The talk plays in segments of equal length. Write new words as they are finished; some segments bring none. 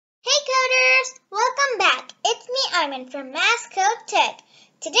back! It's me, Iman from MAS-CodeTech.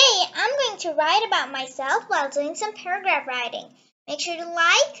 Today, I'm going to write about myself while doing some paragraph writing. Make sure to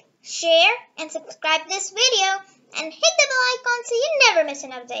like, share, and subscribe this video, and hit the bell icon so you never miss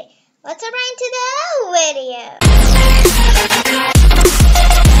an update. Let's hop right into the video.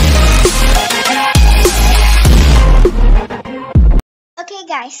 Okay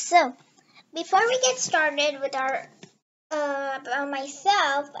guys, so before we get started with our about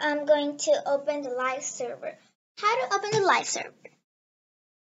myself, I'm going to open the live server. How to open the live server?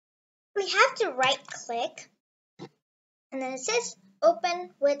 We have to right click and then it says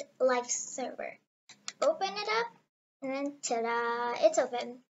open with live server. Open it up and then ta-da, it's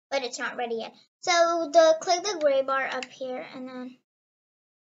open, but it's not ready yet. So click the gray bar up here and then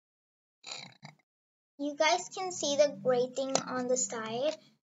you guys can see the gray thing on the side.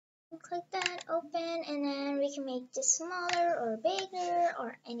 Click that, open, and then we can make this smaller or bigger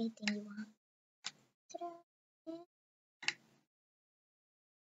or anything you want.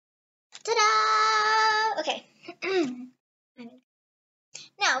 Ta-da! Okay.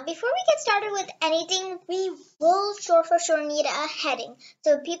 Now, before we get started with anything, we will for sure need a heading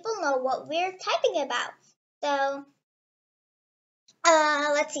so people know what we're typing about. So,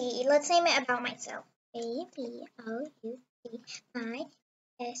 let's see. Let's name it about myself. A-B-O-U-T-I-S-E-L-F.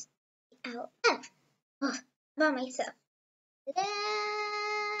 Oh, about myself. Ta-da!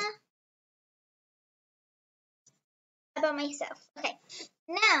 About myself. Okay.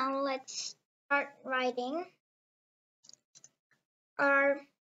 Now let's start writing our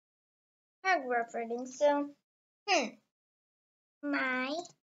paragraph writing. So, my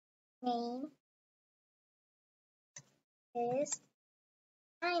name is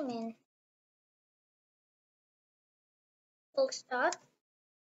Iman. Full stop.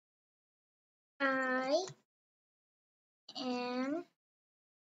 I am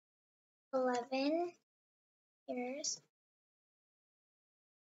 11 years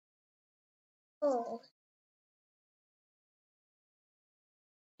old.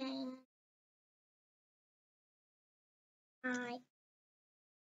 And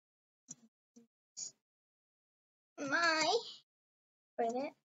my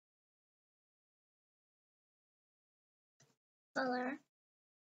favorite color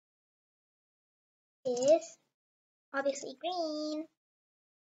is obviously green.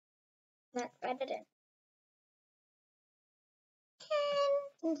 That's edited.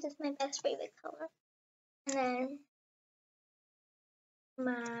 And this is my best favorite color. And then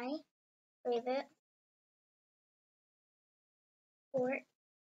my favorite sport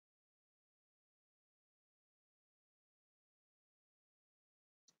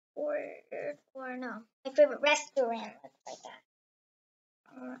or no, my favorite restaurant. Let's write that.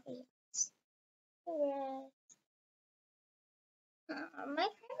 My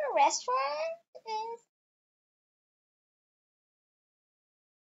favorite restaurant is.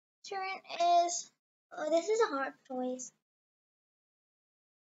 Oh, this is a hard choice.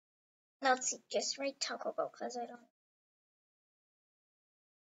 Let's see, just write Taco Bell because I don't.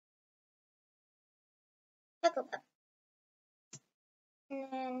 Taco Bell.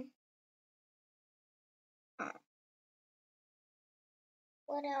 And then.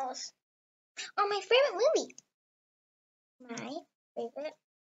 What else? Oh, my favorite movie. My favorite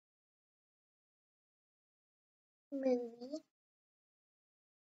movie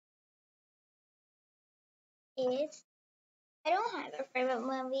is. I don't have a favorite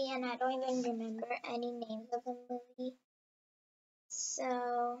movie and I don't even remember any names of the movie. So,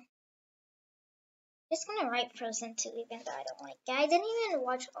 I'm just gonna write Frozen 2 even though I don't like it. I didn't even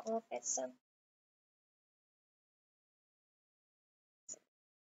watch all of it, so.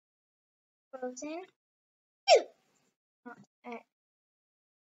 Frozen 2.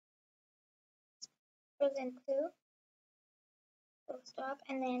 Frozen 2. Full stop.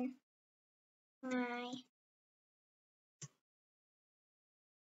 And then my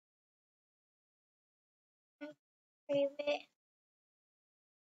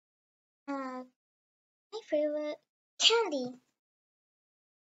favorite candy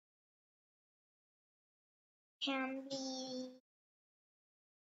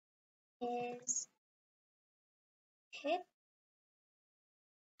is Kit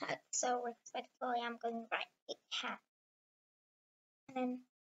Kat. So respectfully, I'm going to write Kit Kat. And then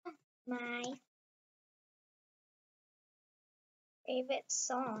my favorite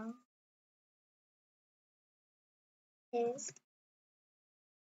song is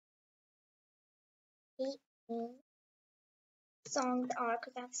Beat Me. Songs are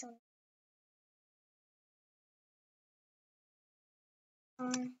because I have some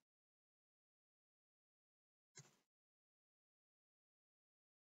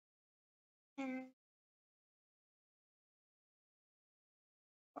and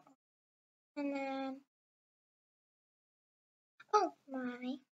And then, oh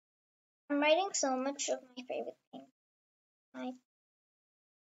my, I'm writing so much of my favorite thing. My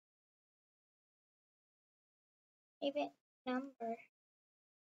favorite number.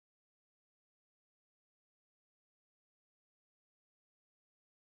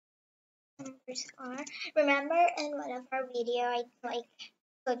 Numbers are. Remember in one of our video, I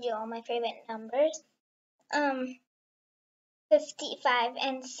told you all my favorite numbers. 55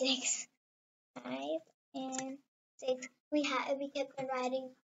 and 6. 5 and 6. We kept on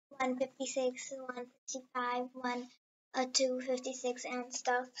writing 156, 155, 256 and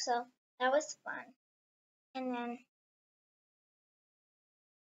stuff. So that was fun. And then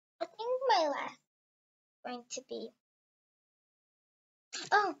I think my last is going to be,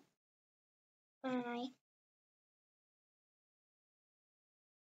 oh my,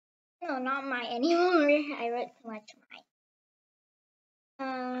 no, not my anymore. I wrote too much my.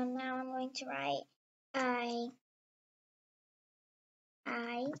 Now I'm going to write I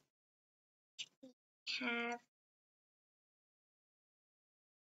have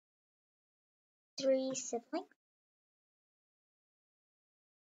 3 siblings.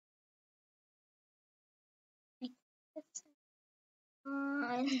 No,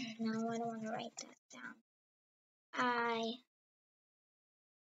 I don't want to write that down. I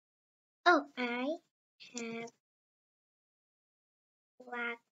have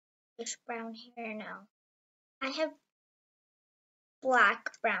blackish brown hair now. I have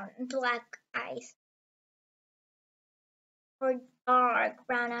black eyes, or dark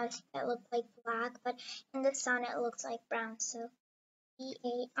brown eyes that look like black, but in the sun it looks like brown. So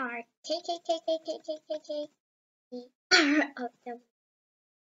BARKKKKKKKKKKER of the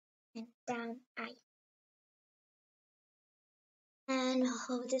and brown eyes. And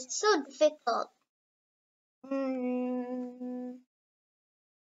oh, this is so difficult. Hmm.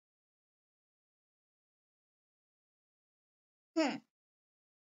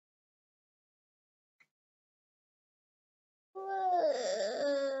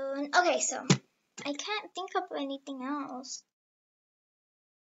 Okay, so I can't think of anything else.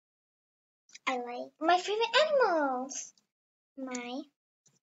 I like my favorite animals. My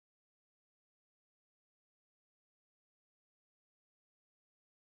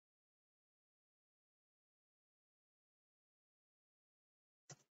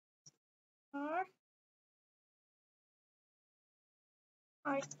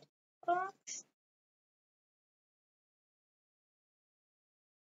art box,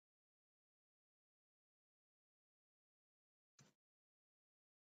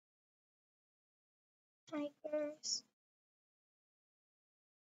 tigers,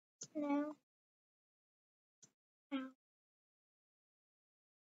 snow, owl,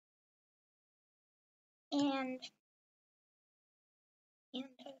 and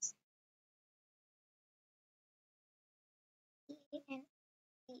pandas.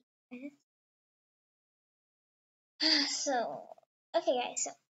 E-N-E-S. So, okay guys,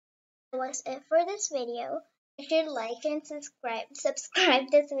 so that was it for this video. You should like and subscribe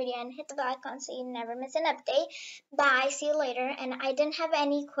this video and hit the bell icon so you never miss an update. Bye, see you later. And I didn't have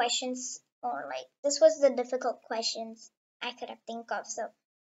any questions, or like this was the difficult questions I could have think of. So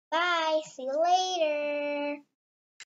bye, see you later.